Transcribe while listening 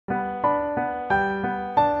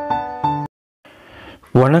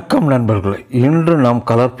வணக்கம் நண்பர்களே. இன்று நாம்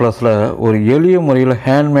கலர் ப்ளஸில் ஒரு எளிய முறையில்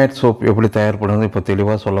ஹேண்ட்மேட் சோப் எப்படி தயார் பண்ணுறது இப்போ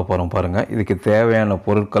தெளிவாக சொல்ல போகிறோம் பாருங்கள். இதுக்கு தேவையான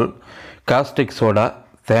பொருட்கள் காஸ்டிக் சோடா,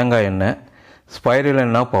 தேங்காய் எண்ணெய்,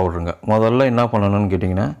 ஸ்பைருலினா பவுடருங்க. முதல்ல என்ன பண்ணணும்னு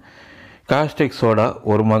கேட்டிங்கன்னா, காஸ்டிக் சோடா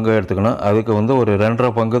ஒரு மங்கு எடுத்துக்கணும். அதுக்கு ஒரு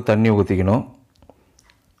 2.5 பங்கு தண்ணி ஊற்றிக்கணும்.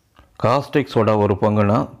 காஸ்டிக் சோடா ஒரு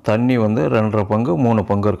பங்குனா தண்ணி 2.5 பங்கு 3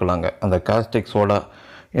 பங்கு இருக்கலாங்க. அந்த காஸ்டிக் சோடா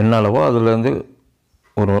என்ன அளவோ அதுலேருந்து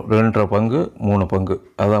ஒரு 2.5 பங்கு 3 பங்கு,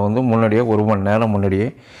 அதை முன்னாடியே 1 மணி நேரம் முன்னாடியே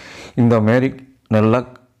இந்த மாரி நல்லா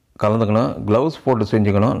கலந்துக்கணும். க்ளவுஸ் போட்டு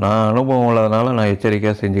செஞ்சுக்கணும். நான் அனுபவம் உள்ளதுனால நான்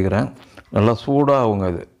எச்சரிக்கையாக செஞ்சுக்கிறேன். நல்லா சூடாகுங்க.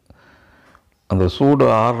 அது அந்த சூடு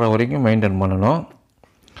ஆறுற வரைக்கும் மெயின்டைன் பண்ணணும்.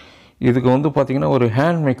 இதுக்கு பார்த்திங்கன்னா ஒரு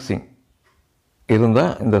ஹேண்ட் மிக்சிங்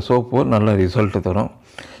இருந்தால் இந்த சோப்பு நல்ல ரிசல்ட்டு தரும்.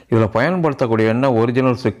 இதில் பயன்படுத்தக்கூடிய எண்ணெய்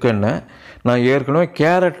ஒரிஜினல் செக்கெண்ணெய். நான் ஏற்கனவே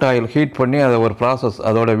கேரட் ஆயில் ஹீட் பண்ணி அதை ஒரு ப்ராசஸ்,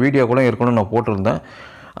 அதோடய வீடியோ கூட ஏற்கனவே நான் போட்டிருந்தேன்.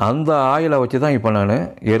 அந்த ஆயிலை வச்சு தான் இப்போ நான்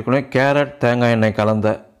ஏற்கனவே கேரட் தேங்காய் எண்ணெய் கலந்த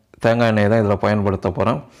தேங்காய் எண்ணெய் தான் இதில் பயன்படுத்த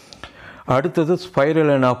போகிறேன். அடுத்தது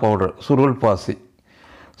ஸ்பைருலினா பவுடர், சுருள் பாசி.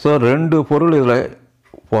 ஸோ 2 பொருள் இதில்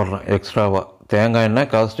போடுறேன் எக்ஸ்ட்ராவாக. தேங்காய் எண்ணெய்,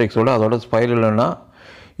 காஸ்டிக் சோடா, அதோட ஸ்பைருலினா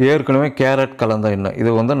ஏற்கனவே கேரட் கலந்த எண்ணெய்.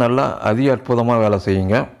 இது நல்லா அதி அற்புதமாக வேலை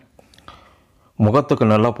செய்யுங்க. முகத்துக்கு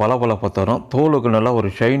நல்லா பளபளப்பை தரும், தோலுக்கு நல்லா ஒரு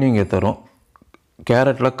ஷைனிங்கை தரும்.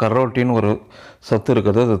 கேரட்டில் கரோட்டின்னு ஒரு சத்து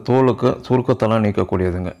இருக்குது, அது தோலுக்கு சுருக்கத்தெல்லாம்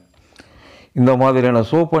நீக்கக்கூடியதுங்க. இந்த மாதிரியான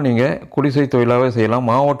சோப்பை நீங்கள் குடிசை தொழிலாகவே செய்யலாம்.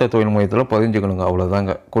 மாவட்ட தொழில் மையத்தில் பதிஞ்சுக்கணுங்க.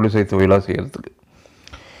 அவ்வளோதாங்க குடிசை தொழிலாக செய்கிறதுக்கு.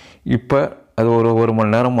 இப்போ அது ஒரு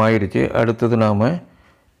மணி நேரம் ஆயிடுச்சு. அடுத்தது நாம்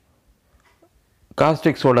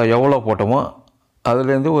காஸ்டிக் சோடா எவ்வளோ போட்டோமோ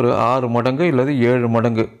அதுலேருந்து ஒரு 6 மடங்கு இல்லது 7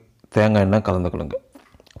 மடங்கு தேங்காய் எண்ணெய் கலந்துக்கணுங்க.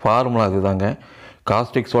 ஃபார்முலா அதுதாங்க.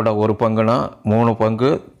 காஸ்டிக் சோடா 1 பங்குனா 3 பங்கு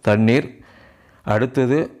தண்ணீர்.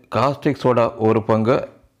 அடுத்தது காஸ்டிக் சோடா 1 பங்கு,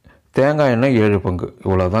 தேங்காய் எண்ணெய் 7 பங்கு.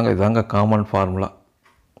 இவ்வளோதாங்க. இதாங்க காமன் ஃபார்முலா.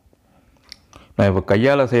 நான் இப்போ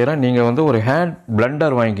கையால் செய்கிறேன். நீங்கள் ஒரு ஹேண்ட்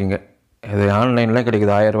பிளெண்டர் வாங்கிக்கிங்க. இது ஆன்லைனில்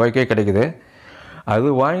கிடைக்குது, 1000 ரூபாய்க்கே கிடைக்குது. அது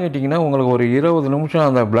வாங்கிட்டிங்கன்னா உங்களுக்கு ஒரு 20 நிமிஷம்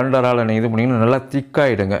அந்த பிளெண்டரால் நீங்கள் இது பண்ணிங்கன்னா நல்லா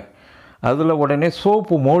திக்காகிடுங்க. அதில் உடனே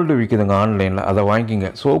சோப்பு மோல்டு விற்கிதுங்க ஆன்லைனில், அதை வாங்கிக்கிங்க.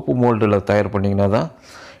 சோப்பு மோல்டில் தயார் பண்ணிங்கன்னா தான்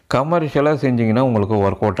கமர்ஷியலாக செஞ்சிங்கன்னா உங்களுக்கு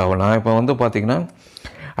ஒர்க் அவுட் ஆகும். நான் இப்போ பார்த்திங்கன்னா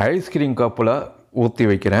ஐஸ்கிரீம் கப்பில் ஊற்றி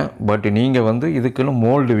வைக்கிறேன். பட் நீங்கள் இதுக்குன்னு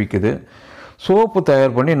மோல்டு விற்கிது. சோப்பு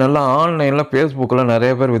தயார் பண்ணி நல்லா ஆன்லைனில் ஃபேஸ்புக்கில்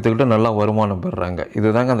நிறைய பேர் விற்றுக்கிட்டு நல்லா வருமானம் பெறுறாங்க.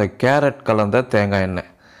 இதுதாங்க அந்த கேரட் கலந்த தேங்காய் எண்ணெய்.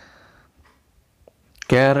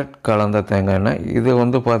 கேரட் கலந்த தேங்காய் எண்ணெய்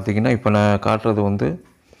இது பார்த்திங்கன்னா இப்போ நான் காட்டுறது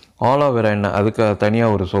ஆலோவேரா எண்ணெய். அதுக்கு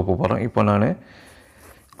தனியாக ஒரு சோப்பு போடுறேன். இப்போ நான்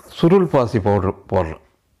சுருள் பாசி பவுட்ரு போடுறேன்.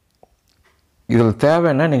 இதில்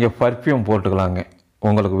தேவைன்னா நீங்கள் பர்ஃப்யூம் போட்டுக்கலாங்க.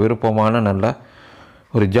 உங்களுக்கு விருப்பமான நல்ல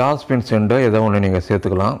ஒரு ஜாஸ்மின் செண்டோ ஏதோ ஒன்று நீங்கள்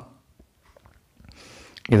சேர்த்துக்கலாம்.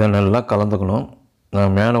 இதை நல்லா கலந்துக்கணும்.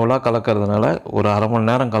 நான் மேனுவலாக கலக்கிறதுனால ஒரு அரை மணி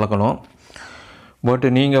நேரம் கலக்கணும். பட்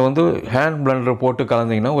நீங்கள் ஹேண்ட் பிளெண்டர் போட்டு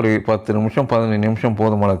கலந்திங்கன்னா ஒரு 10 நிமிஷம் 15 நிமிஷம்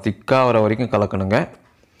போதுமான திக்காகிற வரைக்கும் கலக்கணுங்க.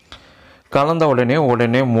 கலந்த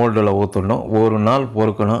உடனே மோல்டில் ஊற்றணும். ஒரு நாள்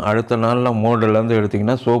பொறுக்கணும். அடுத்த நாளில் மோல்டுலேருந்து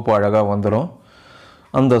எடுத்திங்கன்னா சோப்பு அழகாக வந்துடும்.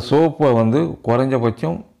 அந்த சோப்பை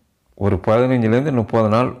குறைஞ்சபட்சம் ஒரு 15லேருந்து 30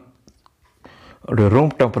 நாள் ஒரு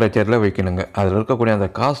ரூம் டெம்பரேச்சரில் வைக்கணுங்க. அதில் இருக்கக்கூடிய அந்த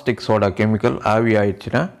காஸ்டிக் சோடா கெமிக்கல் ஆவி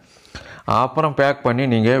ஆயிடுச்சுன்னா அப்புறம் பேக் பண்ணி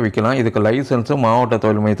நீங்கள் விற்கலாம். இதுக்கு லைசன்ஸு மாவட்ட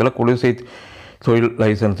தொழில் மையத்தில் குடிசை தொழில்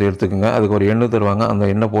லைசன்ஸ் எடுத்துக்கோங்க. அதுக்கு ஒரு எண்ணெய் தருவாங்க. அந்த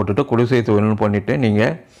எண்ணெய் போட்டுட்டு குடிசை தொழில்னு பண்ணிவிட்டு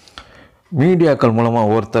நீங்கள் மீடியாக்கள்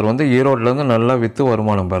மூலமாக ஒருத்தர் ஈரோட்லேருந்து நல்லா விற்று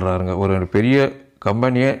வருமானம் பெறாருங்க. ஒரு பெரிய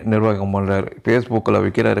கம்பெனியே நிர்வாகம் பண்ணுறாரு. ஃபேஸ்புக்கில்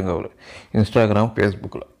விற்கிறாருங்க அவர், இன்ஸ்டாகிராம்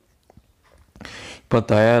ஃபேஸ்புக்கில். இப்போ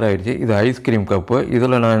தயாராகிடுச்சு. இது ஐஸ்கிரீம் கப்பு.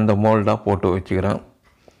 இதில் நான் இந்த மோல்டாக போட்டு வச்சுக்கிறேன்.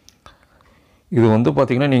 இது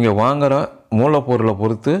பார்த்திங்கன்னா நீங்கள் வாங்குகிற மூலப்பொருளை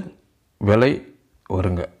பொறுத்து விலை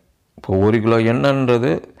வருங்க. இப்போ 1 கிலோ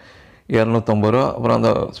எண்ணெய்ன்றது 250 ரூபா. அப்புறம்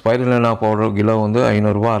அந்த ஸ்பைருலினா பவுடர் கிலோ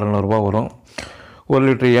 500 ரூபா 600 ரூபா வரும். 1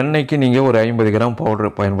 லிட்டர் எண்ணெய்க்கு நீங்கள் ஒரு 50 கிராம்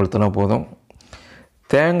பவுடர் பயன்படுத்தினா போதும்.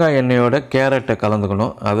 தேங்காய் எண்ணெயோட கேரட்டை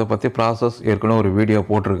கலந்துக்கணும். அதை பற்றி ப்ராசஸ் ஏற்கனவே ஒரு வீடியோ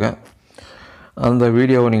போட்டிருக்கேன். அந்த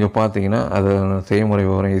வீடியோவை நீங்கள் பார்த்தீங்கன்னா அது செய்முறை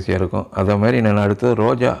விவரம் ஈஸியாக இருக்கும். அதே மாதிரி நான் அடுத்தது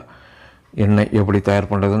ரோஜா எண்ணெய் எப்படி தயார்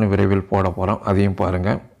பண்ணுறதுன்னு விரைவில் போட போகிறோம். அதையும்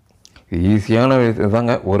பாருங்கள். ஈஸியான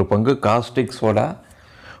இதுதாங்க. 1 பங்கு காஸ்டிக் சோடா,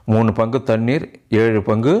 3 பங்கு தண்ணீர், 7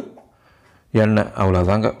 பங்கு எண்ணெய்.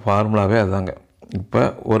 அவ்வளோதாங்க. ஃபார்முலாவே அதுதாங்க. இப்போ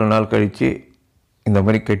ஒரு நாள் கழித்து இந்த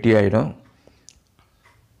மாதிரி கெட்டி ஆகிடும்.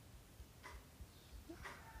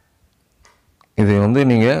 இது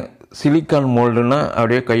நீங்கள் சிலிக்கான் மோல்டுன்னா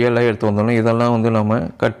அப்படியே கையெல்லாம் எடுத்து வந்தோம்னா இதெல்லாம் நம்ம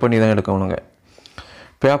கட் பண்ணி தான் எடுக்கணுங்க.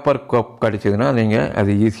 பேப்பர் கப் கிடச்சிதுன்னா நீங்கள்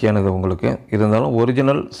அது ஈஸியானது உங்களுக்கு. இருந்தாலும்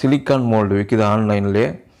ஒரிஜினல் சிலிக்கான் மோல்டு விற்கிது ஆன்லைன்லேயே,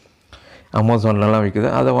 அமேசான்லலாம் விற்கிது.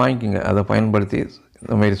 அதை வாங்கிக்கோங்க. அதை பயன்படுத்தி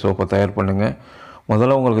இந்தமாரி சோப்பை தயார் பண்ணுங்கள்.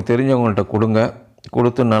 முதல்ல உங்களுக்கு தெரிஞ்சவங்கள்ட்ட கொடுங்க.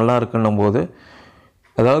 கொடுத்து நல்லா இருக்குன்னும் போது,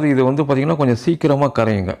 அதாவது இது வந்து பார்த்திங்கன்னா கொஞ்சம் சீக்கிரமாக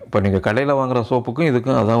கரையுங்க. இப்போ நீங்கள் கடையில் வாங்குகிற சோப்புக்கும்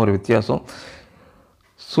இதுக்கும் அதான் ஒரு வித்தியாசம்.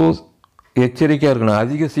 ஸோ எச்சரிக்கையாக இருக்கணும்.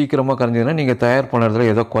 அதிக சீக்கிரமாக கரைஞ்சதுன்னா நீங்கள் தயார் பண்ணுறதுல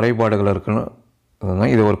ஏதோ குறைபாடுகள் இருக்குன்னு.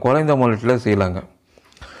 அதுதான் இது ஒரு குறைந்த முதலீட்டில் செய்யலாங்க.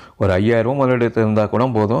 ஒரு 5000 முதலீடு இருந்தால் கூட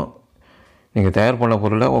போதும். நீங்கள் தயார் பண்ண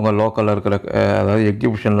பொருளை உங்கள் லோக்கலில் இருக்கிற அதாவது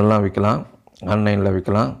எக்ஸிபிஷன்லாம் விற்கலாம், ஆன்லைனில்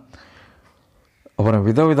விற்கலாம். அப்புறம்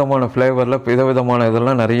விதவிதமான ஃப்ளேவரில் விதவிதமான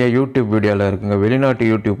இதெல்லாம் நிறைய யூடியூப் வீடியோவில் இருக்குங்க. வெளிநாட்டு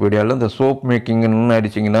யூடியூப் வீடியோவில் இந்த சோப் மேக்கிங்னு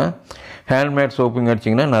அடிச்சிங்கன்னா, ஹேண்ட்மேட் சோப்பிங்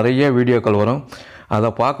அடிச்சிங்கன்னா நிறைய வீடியோக்கள் வரும். அதை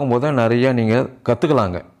பார்க்கும்போது நிறையா நீங்கள்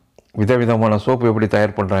கற்றுக்கலாங்க. விதவிதமான சோப்பு எப்படி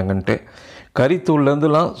தயார் பண்ணுறாங்கன்ட்டு.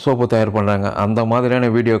 கறித்தூள்லேருந்துலாம் சோப்பு தயார் பண்ணுறாங்க. அந்த மாதிரியான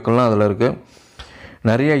வீடியோக்கள்லாம் அதில் இருக்குது.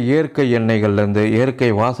 நிறைய இயற்கை எண்ணெய்கள்லேருந்து, இயற்கை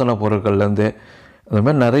வாசனை பொருட்கள்லேருந்து,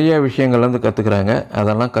 அதுமாதிரி நிறைய விஷயங்கள்லேருந்து கற்றுக்குறாங்க.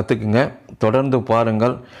 அதெல்லாம் கற்றுக்குங்க. தொடர்ந்து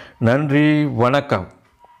பாருங்கள். நன்றி, வணக்கம்.